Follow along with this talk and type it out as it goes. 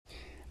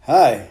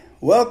Hi,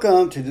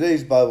 welcome to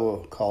today's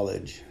Bible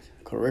College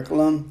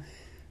curriculum,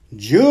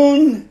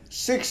 June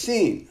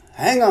 16.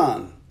 Hang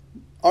on.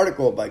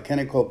 Article by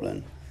Kenny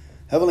Copeland.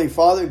 Heavenly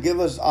Father,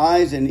 give us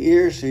eyes and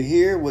ears to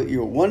hear what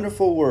your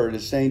wonderful word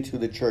is saying to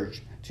the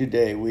church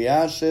today. We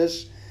ask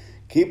this.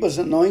 Keep us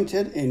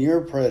anointed in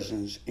your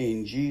presence.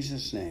 In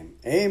Jesus' name.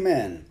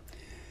 Amen.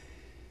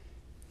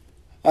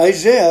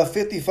 Isaiah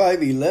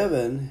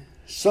 55:11.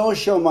 So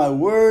shall my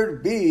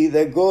word be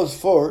that goes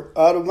forth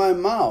out of my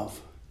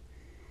mouth.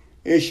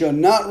 It shall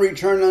not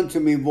return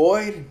unto me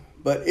void,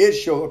 but it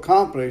shall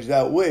accomplish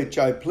that which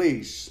I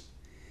please.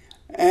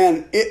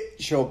 And it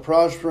shall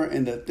prosper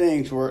in the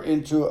things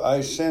whereinto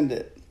I send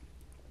it.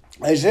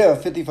 Isaiah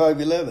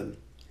 55:11.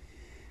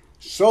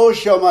 So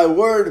shall my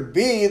word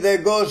be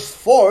that goes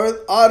forth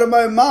out of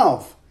my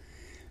mouth.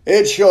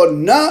 It shall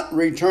not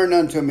return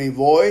unto me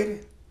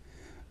void,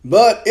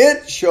 but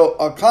it shall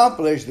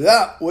accomplish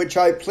that which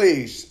I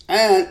please.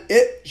 And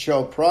it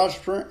shall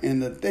prosper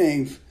in the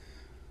things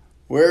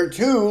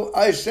whereto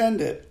I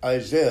send it.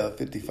 Isaiah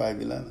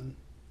 55:11.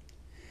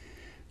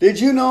 Did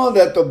you know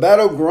that the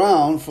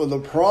battleground for the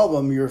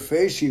problem you're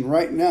facing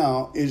right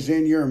now is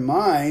in your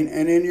mind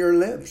and in your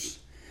lips?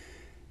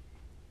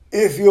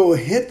 If you'll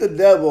hit the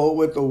devil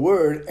with the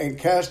word and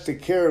cast the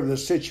care of the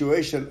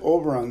situation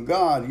over on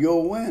God,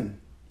 you'll win.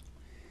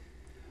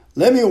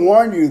 Let me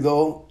warn you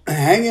though,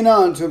 hanging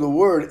on to the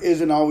word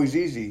isn't always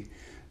easy.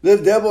 The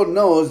devil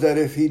knows that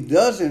if he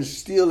doesn't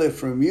steal it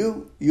from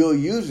you, you'll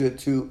use it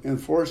to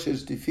enforce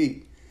his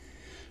defeat.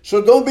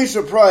 So don't be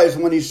surprised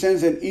when he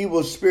sends an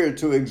evil spirit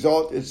to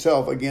exalt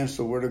itself against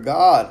the word of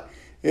God.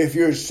 If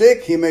you're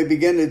sick, he may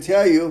begin to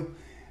tell you,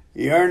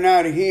 you're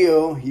not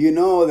healed. You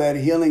know that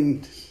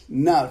healing's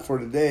not for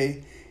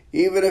today.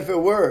 Even if it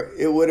were,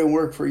 it wouldn't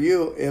work for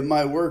you. It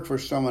might work for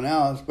someone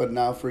else, but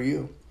not for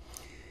you.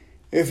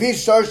 If he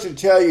starts to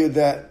tell you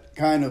that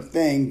kind of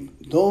thing,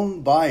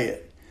 don't buy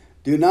it.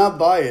 Do not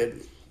buy it.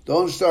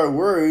 Don't start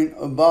worrying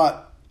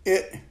about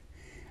it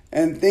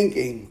and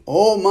thinking,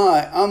 oh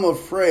my, I'm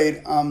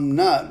afraid I'm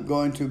not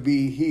going to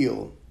be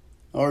healed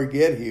or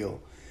get healed.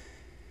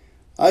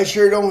 I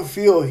sure don't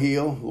feel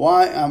healed.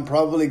 Why? I'm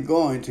probably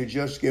going to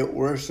just get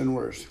worse and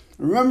worse.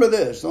 Remember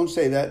this. Don't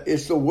say that.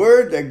 It's the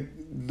word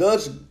that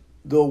does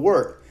the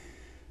work,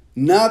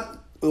 not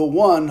the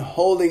one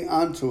holding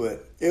onto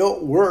it.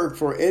 It'll work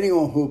for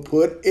anyone who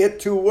put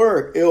it to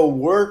work. It'll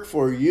work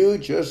for you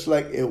just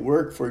like it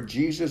worked for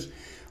Jesus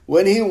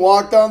when he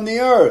walked on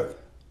the earth.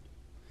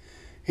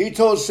 He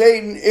told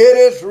Satan, it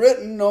is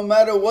written, no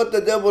matter what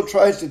the devil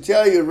tries to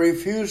tell you,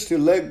 refuse to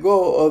let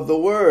go of the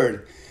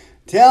word.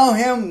 Tell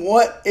him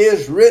what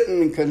is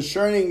written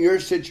concerning your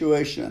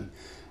situation.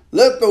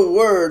 Let the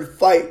word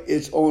fight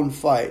its own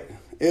fight.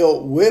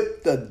 It'll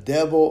whip the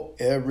devil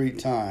every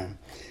time.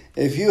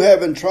 If you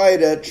haven't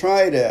tried that,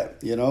 try that.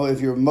 You know, if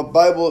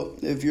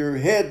your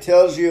head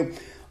tells you,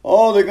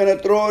 oh, they're going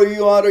to throw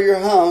you out of your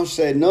house,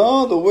 say,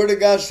 no, the word of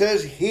God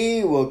says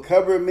he will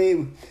cover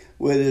me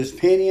with his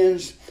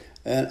pinions,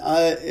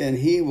 and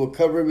he will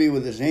cover me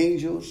with his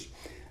angels,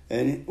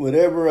 and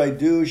whatever I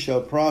do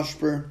shall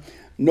prosper.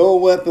 No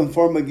weapon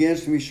formed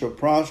against me shall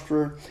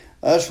prosper.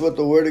 That's what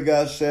the word of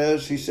God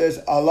says. He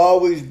says, I'll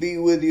always be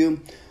with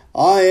you.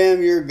 I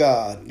am your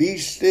God. Be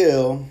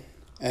still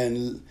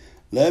and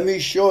let me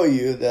show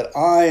you that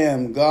I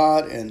am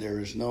God and there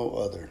is no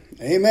other.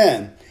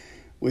 Amen.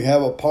 We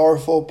have a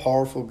powerful,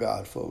 powerful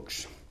God,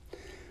 folks.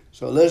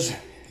 So let's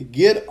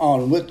get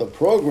on with the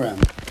program.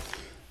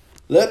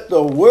 Let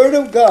the word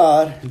of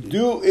God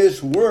do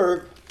its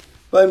work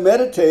by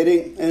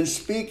meditating and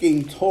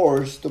speaking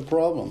towards the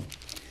problem.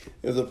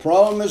 If the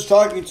problem is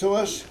talking to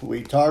us,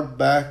 we talk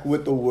back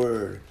with the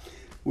word.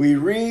 We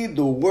read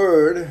the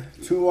word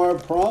to our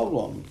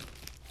problem.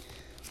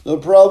 The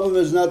problem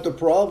is not the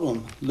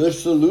problem. The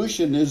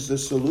solution is the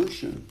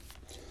solution.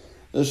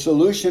 The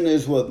solution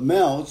is what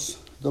melts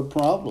the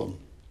problem.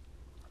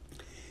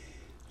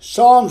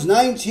 Psalms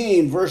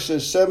 19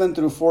 verses 7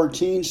 through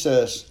 14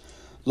 says,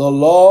 the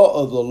law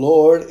of the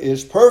Lord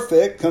is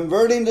perfect,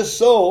 converting the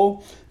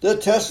soul. The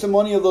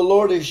testimony of the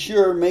Lord is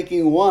sure,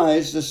 making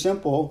wise the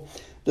simple.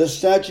 The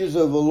statutes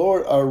of the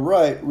Lord are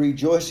right,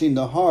 rejoicing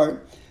the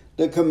heart.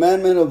 The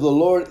commandment of the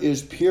Lord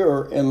is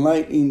pure,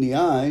 enlightening the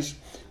eyes.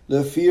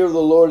 The fear of the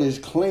Lord is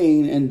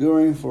clean,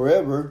 enduring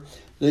forever.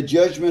 The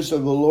judgments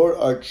of the Lord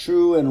are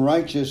true and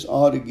righteous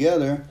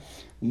altogether.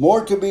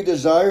 More to be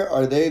desired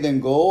are they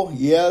than gold,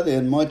 yea,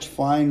 than much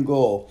fine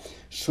gold.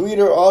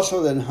 Sweeter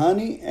also than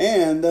honey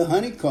and the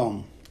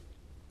honeycomb.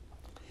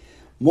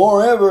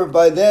 Moreover,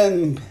 by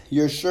them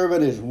your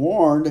servant is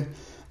warned,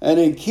 and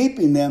in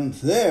keeping them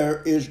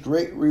there is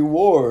great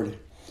reward.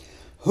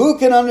 Who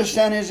can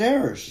understand his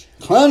errors?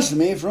 Cleanse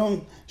me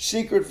from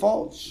secret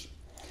faults.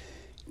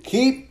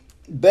 Keep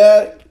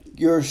back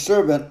your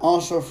servant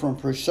also from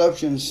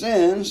presumption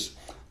sins.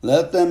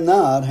 Let them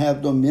not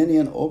have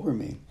dominion over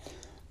me.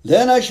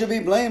 Then I shall be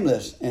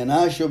blameless, and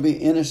I shall be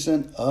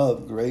innocent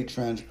of great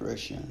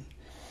transgression.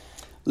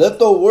 Let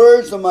the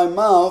words of my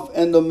mouth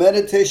and the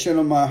meditation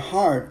of my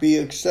heart be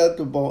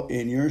acceptable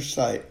in your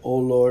sight, O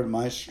Lord,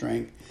 my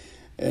strength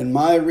and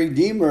my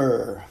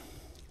Redeemer.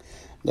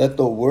 Let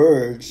the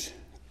words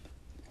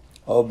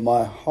of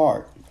my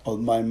heart, of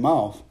my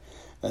mouth,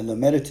 and the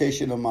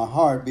meditation of my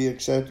heart be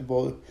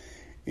acceptable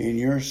in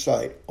your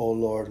sight, O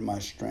Lord, my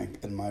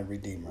strength and my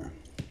Redeemer.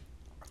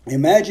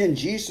 Imagine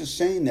Jesus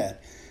saying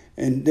that.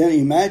 And then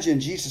imagine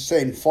Jesus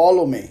saying,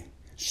 follow me.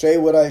 Say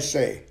what I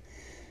say.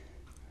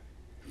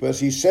 Because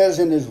he says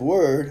in his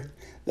word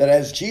that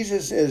as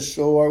Jesus is,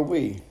 so are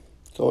we.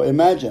 So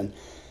imagine,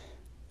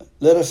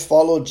 let us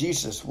follow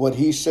Jesus, what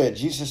he said.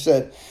 Jesus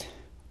said,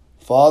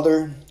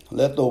 Father,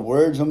 let the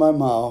words of my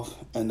mouth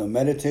and the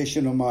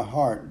meditation of my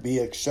heart be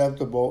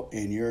acceptable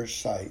in your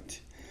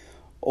sight.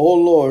 O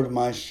Lord,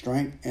 my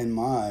strength and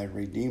my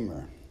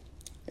Redeemer.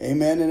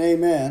 Amen and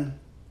amen.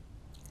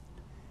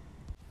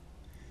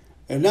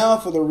 And now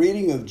for the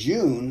reading of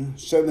June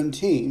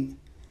 17,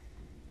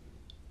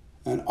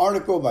 an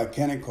article by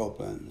Kenneth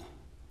Copeland.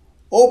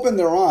 Open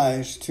their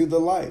eyes to the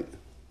light.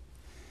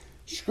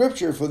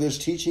 Scripture for this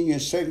teaching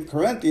is 2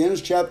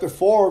 Corinthians chapter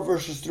 4,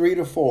 verses 3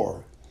 to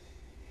 4.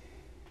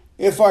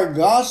 If our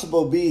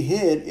gospel be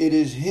hid, it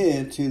is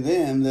hid to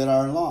them that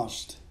are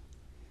lost,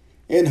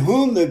 in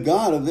whom the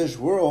God of this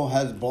world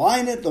has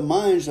blinded the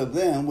minds of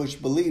them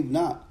which believe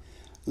not,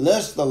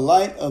 lest the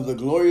light of the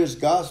glorious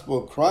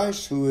gospel of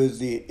Christ, who is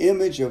the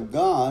image of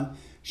God,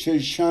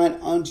 should shine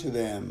unto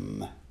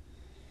them.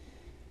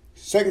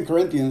 2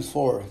 Corinthians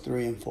 4,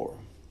 3 and 4.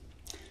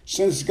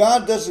 Since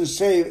God doesn't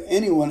save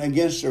anyone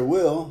against their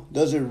will,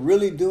 does it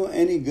really do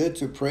any good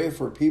to pray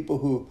for people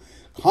who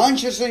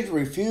consciously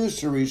refuse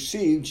to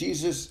receive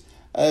Jesus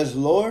as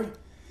Lord?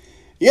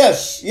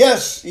 Yes,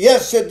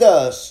 it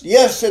does.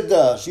 Yes, it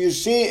does. You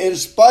see, in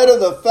spite of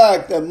the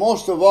fact that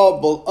most of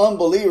all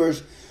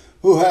unbelievers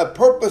who have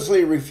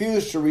purposely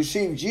refused to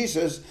receive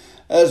Jesus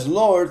as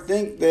Lord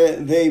think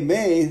that they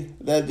made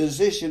that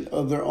decision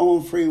of their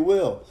own free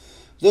will.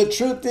 The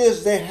truth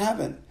is they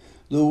haven't.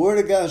 The Word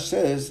of God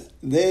says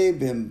they've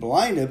been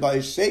blinded by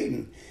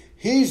Satan.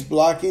 He's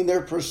blocking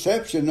their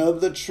perception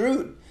of the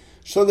truth.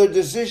 So their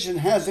decision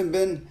hasn't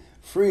been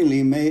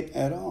freely made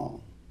at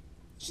all.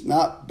 It's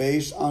not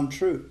based on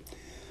truth.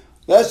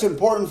 That's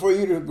important for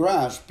you to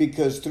grasp,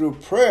 because through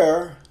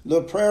prayer,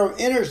 the prayer of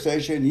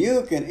intercession,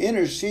 you can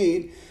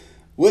intercede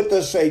with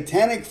the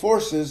satanic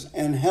forces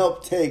and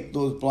help take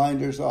those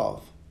blinders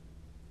off.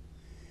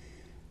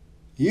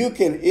 You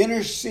can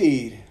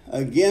intercede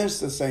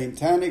against the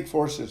satanic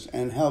forces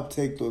and help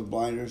take those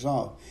blinders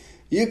off.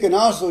 You can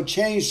also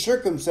change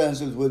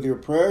circumstances with your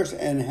prayers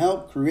and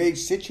help create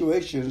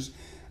situations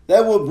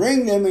that will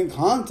bring them in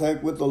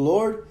contact with the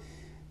Lord.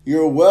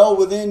 You're well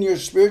within your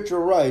spiritual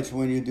rights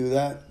when you do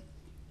that.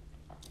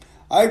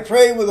 I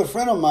prayed with a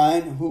friend of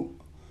mine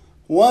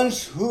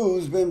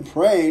who's been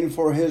praying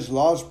for his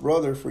lost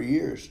brother for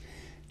years.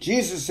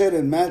 Jesus said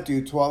in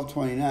Matthew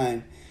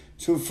 12:29,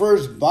 to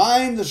first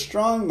bind the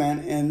strong man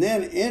and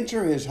then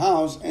enter his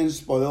house and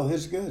spoil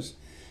his goods.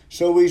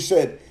 So we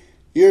said,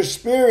 your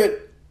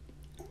spirit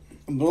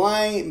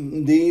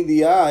blinding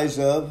the eyes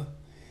of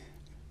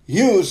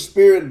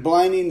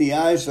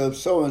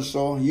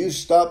so-and-so, you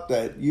stop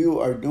that. You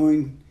are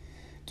doing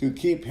to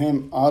keep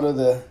him out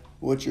of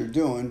what you're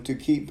doing, to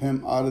keep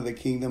him out of the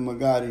kingdom of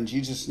God. In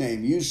Jesus'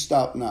 name, you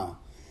stop now.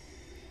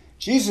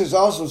 Jesus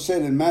also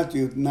said in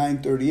Matthew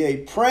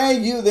 9:38, pray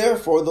you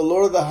therefore the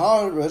Lord of the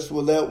harvest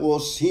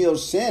he'll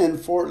send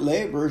forth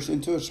laborers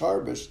into his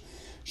harvest.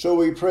 So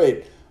we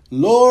prayed,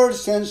 Lord,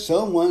 send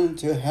someone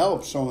to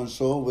help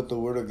so-and-so with the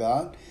word of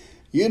God.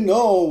 You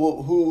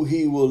know who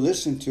he will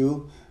listen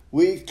to.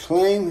 We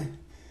claim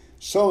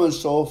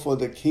so-and-so for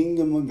the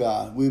kingdom of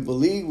God. We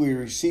believe we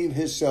receive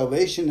his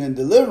salvation and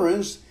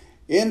deliverance.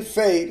 In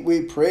faith,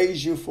 we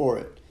praise you for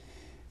it.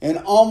 In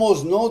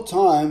almost no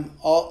time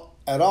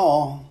at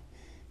all,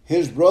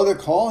 his brother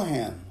called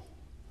him.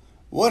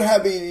 What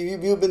have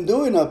you been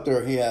doing up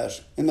there, he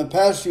asked. In the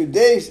past few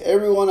days,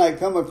 everyone I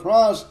come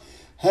across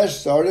has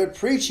started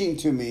preaching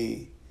to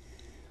me.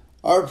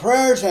 Our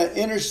prayers had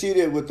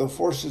interceded with the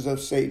forces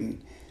of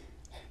Satan.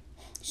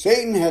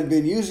 Satan had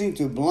been using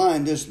to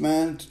blind this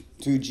man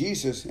to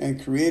Jesus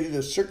and created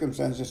the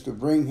circumstances to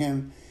bring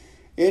him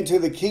into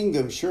the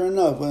kingdom. Sure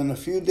enough, within a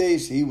few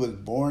days, he was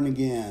born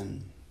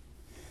again.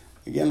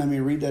 Again, let me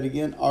read that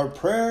again. Our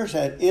prayers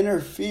had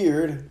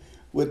interfered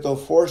with the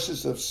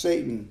forces of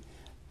Satan.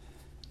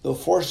 The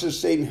forces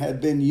Satan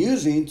had been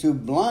using to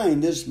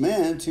blind this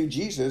man to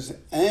Jesus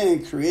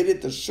and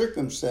created the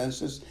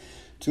circumstances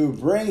to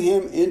bring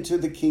him into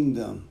the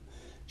kingdom.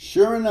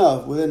 Sure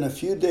enough, within a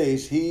few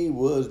days, he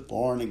was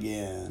born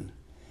again.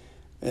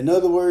 In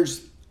other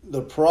words,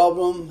 the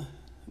problem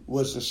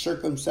was the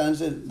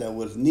circumstances that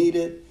was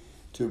needed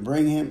to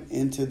bring him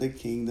into the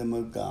kingdom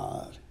of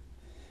God.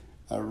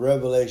 A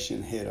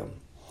revelation hit him.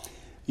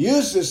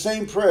 Use the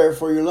same prayer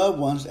for your loved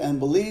ones and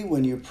believe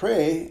when you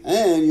pray,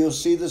 and you'll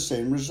see the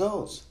same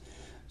results.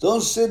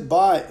 Don't sit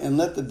by and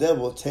let the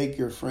devil take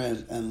your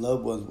friends and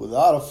loved ones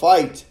without a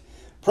fight.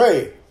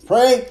 Pray,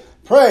 pray,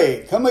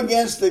 pray. Come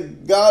against the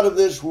God of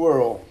this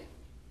world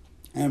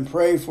and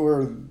pray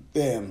for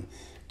them.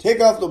 Take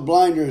off the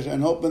blinders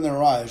and open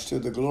their eyes to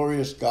the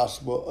glorious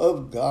gospel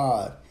of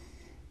God.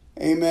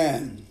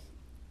 Amen.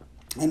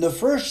 And the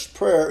first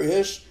prayer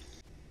is,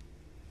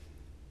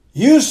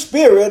 you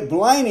spirit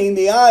blinding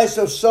the eyes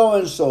of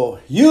so-and-so,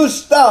 you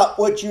stop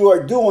what you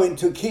are doing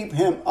to keep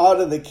him out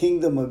of the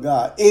kingdom of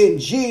God. In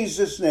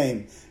Jesus'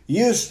 name,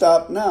 you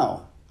stop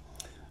now.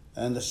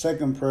 And the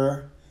second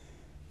prayer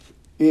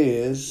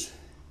is,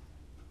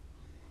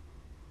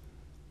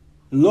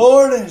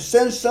 Lord,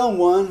 send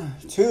someone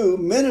to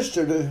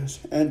minister to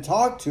and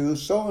talk to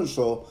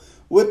so-and-so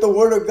with the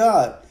word of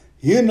God.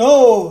 You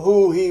know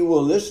who he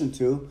will listen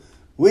to.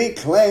 We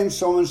claim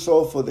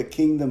so-and-so for the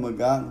kingdom of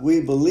God.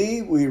 We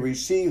believe we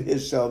receive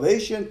his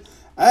salvation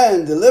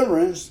and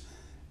deliverance.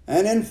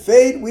 And in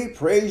faith, we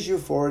praise you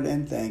for it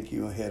and thank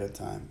you ahead of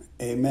time.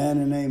 Amen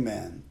and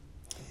amen.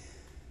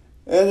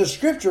 And the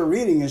scripture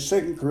reading is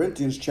 2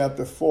 Corinthians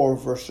chapter 4,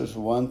 verses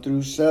 1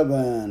 through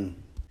 7.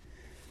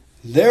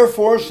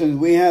 Therefore, since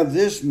we have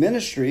this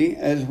ministry,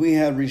 as we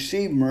have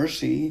received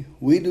mercy,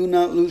 we do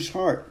not lose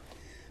heart.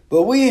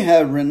 But we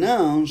have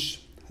renounced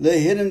the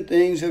hidden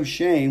things of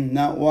shame,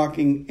 not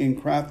walking in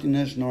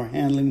craftiness, nor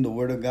handling the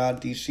word of God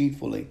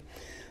deceitfully,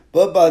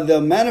 but by the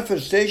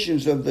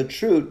manifestations of the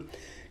truth,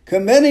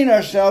 commending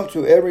ourselves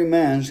to every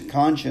man's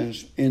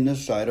conscience in the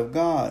sight of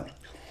God.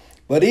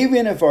 But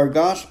even if our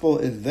gospel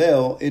is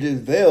veiled, it is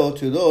veiled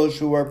to those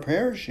who are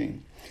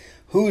perishing,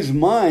 whose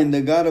mind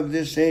the God of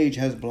this age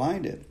has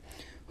blinded,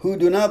 who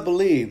do not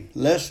believe,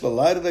 lest the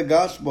light of the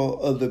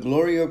gospel of the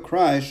glory of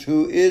Christ,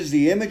 who is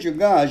the image of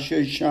God,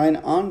 should shine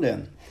on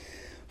them.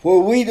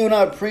 For we do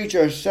not preach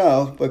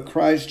ourselves, but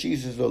Christ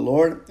Jesus the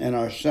Lord, and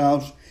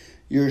ourselves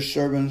your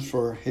servants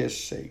for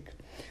his sake,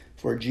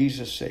 for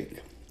Jesus' sake.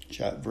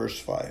 Verse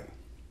 5.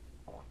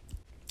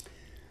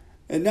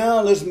 And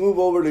now let's move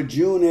over to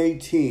June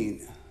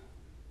 18.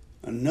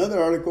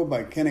 Another article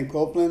by Kenny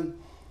Copeland.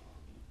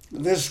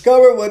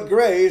 Discover what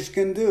grace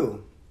can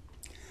do.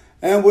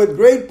 And with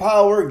great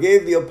power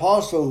gave the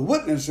apostles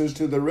witnesses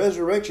to the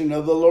resurrection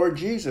of the Lord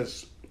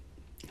Jesus.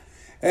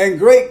 And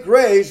great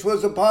grace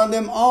was upon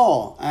them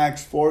all.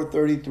 Acts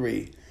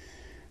 4:33.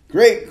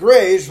 Great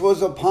grace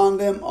was upon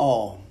them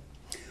all.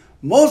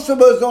 Most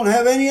of us don't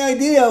have any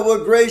idea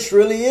what grace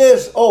really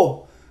is.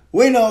 Oh,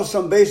 we know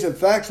some basic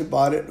facts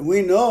about it.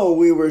 We know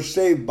we were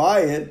saved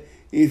by it,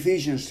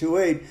 Ephesians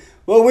 2:8.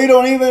 But we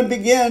don't even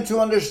begin to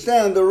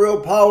understand the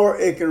real power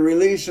it can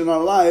release in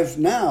our lives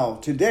now,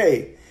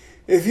 today.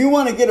 If you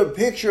want to get a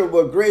picture of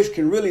what grace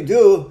can really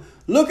do,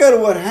 look at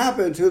what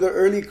happened to the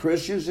early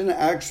Christians in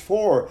Acts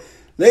 4.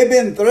 They've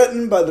been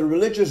threatened by the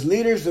religious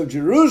leaders of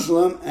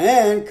Jerusalem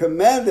and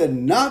commanded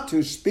not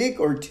to speak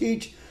or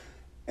teach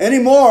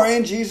anymore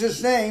in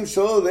Jesus' name,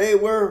 so they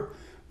were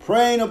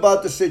praying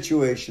about the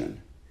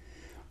situation.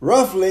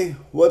 Roughly,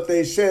 what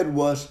they said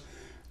was,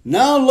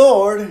 now,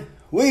 Lord,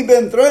 we've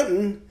been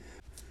threatened,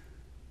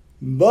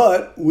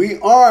 but we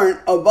aren't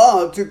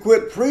about to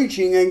quit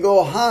preaching and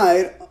go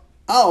hide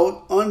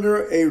out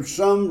under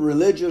some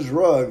religious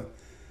rug.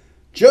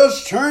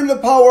 Just turn the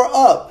power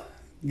up,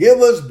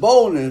 give us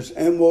boldness,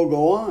 and we'll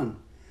go on.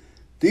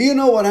 Do you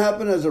know what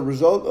happened as a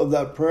result of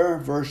that prayer?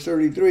 Verse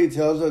 33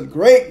 tells us,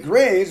 great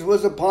grace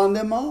was upon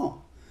them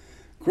all.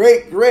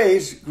 Great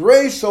grace,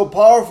 grace so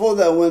powerful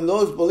that when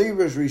those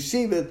believers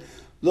received it,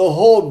 the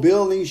whole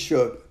building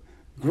shook.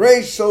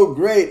 Grace so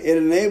great it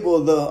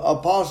enabled the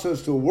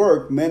apostles to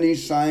work many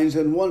signs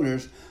and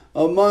wonders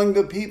among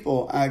the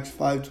people, Acts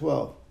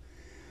 5:12.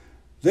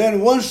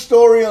 Then one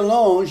story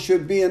alone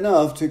should be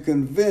enough to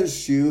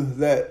convince you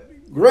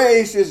that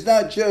grace is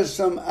not just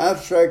some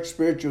abstract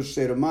spiritual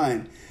state of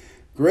mind.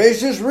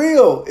 Grace is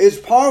real. It's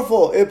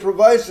powerful. It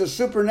provides the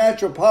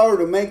supernatural power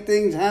to make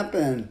things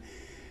happen.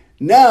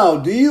 Now,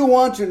 do you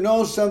want to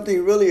know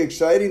something really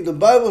exciting? The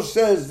Bible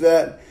says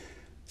that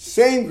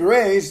same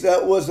grace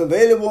that was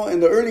available in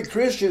the early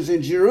Christians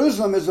in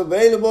Jerusalem is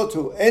available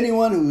to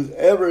anyone who's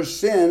ever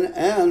sinned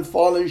and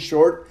fallen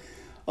short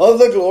of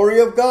the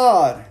glory of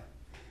God.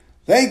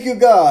 Thank you,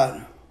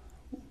 God.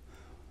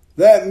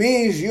 That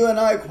means you and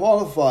I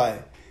qualify.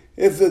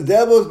 If the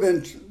devil's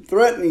been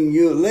threatening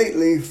you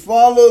lately,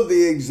 follow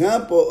the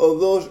example of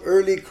those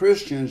early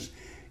Christians.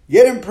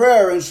 Get in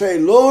prayer and say,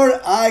 Lord,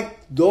 I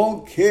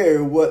don't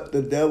care what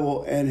the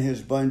devil and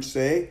his bunch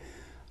say.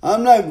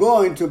 I'm not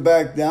going to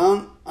back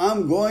down.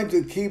 I'm going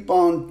to keep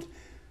on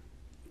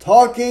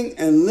talking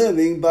and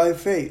living by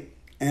faith.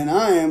 And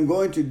I am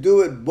going to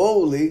do it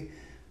boldly.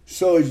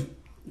 So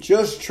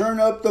just turn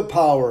up the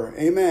power.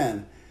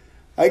 Amen.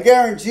 I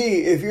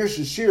guarantee if you're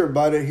sincere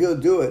about it, he'll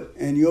do it.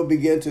 And you'll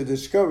begin to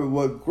discover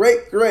what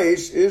great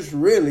grace is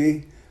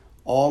really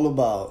all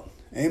about.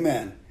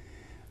 Amen.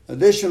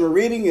 Additional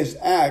reading is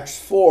Acts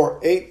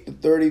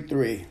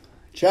 4:8-33.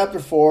 Chapter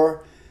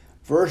 4,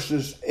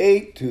 verses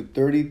 8 to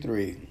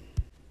 33.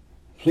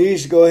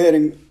 Please go ahead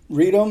and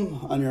read them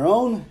on your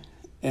own,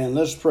 and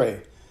let's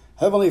pray.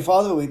 Heavenly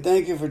Father, we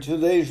thank you for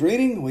today's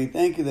reading. We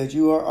thank you that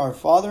you are our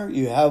Father.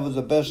 You have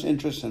the best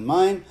interests in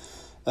mind.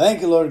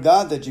 Thank you, Lord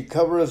God, that you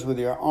cover us with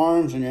your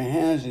arms and your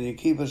hands, and you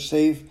keep us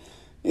safe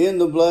in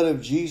the blood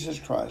of Jesus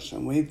Christ.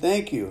 And we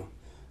thank you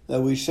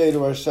that we say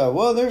to ourselves,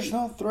 well, there's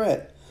no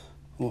threat.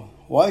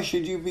 Why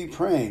should you be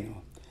praying?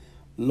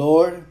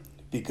 Lord,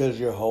 because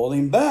you're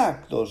holding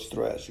back those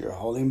threats. You're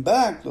holding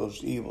back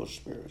those evil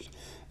spirits.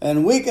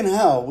 And we can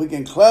help. We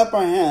can clap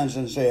our hands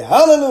and say,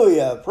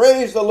 hallelujah,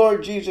 praise the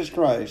Lord Jesus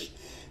Christ.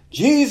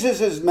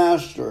 Jesus is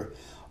master.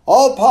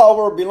 All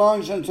power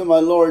belongs unto my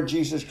Lord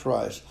Jesus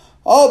Christ.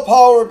 All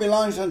power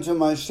belongs unto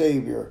my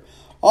Savior.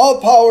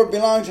 All power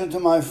belongs unto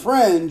my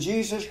friend,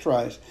 Jesus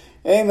Christ.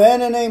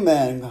 Amen and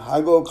amen.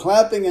 I go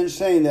clapping and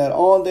saying that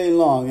all day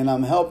long, and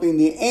I'm helping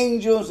the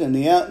angels and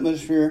the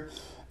atmosphere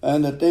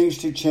and the things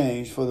to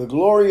change for the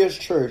glorious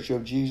church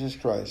of Jesus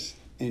Christ.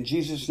 In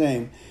Jesus'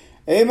 name,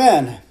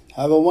 amen.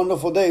 Have a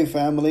wonderful day,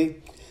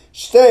 family.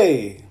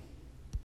 Stay